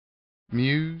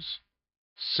Muse,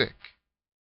 sick.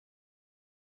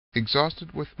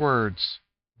 Exhausted with words,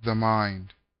 the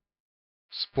mind.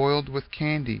 Spoiled with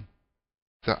candy,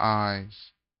 the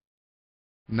eyes.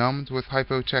 Numbed with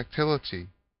hypotactility,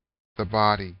 the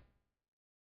body.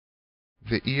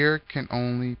 The ear can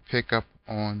only pick up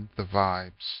on the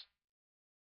vibes.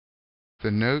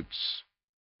 The notes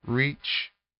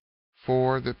reach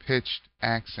for the pitched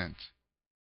accent.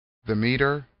 The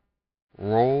meter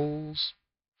rolls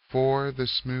for the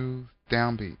smooth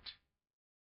downbeat.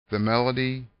 The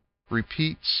melody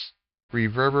repeats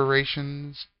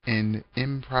reverberations in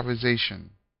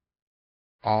improvisation.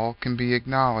 All can be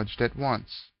acknowledged at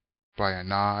once by a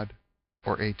nod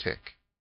or a tick.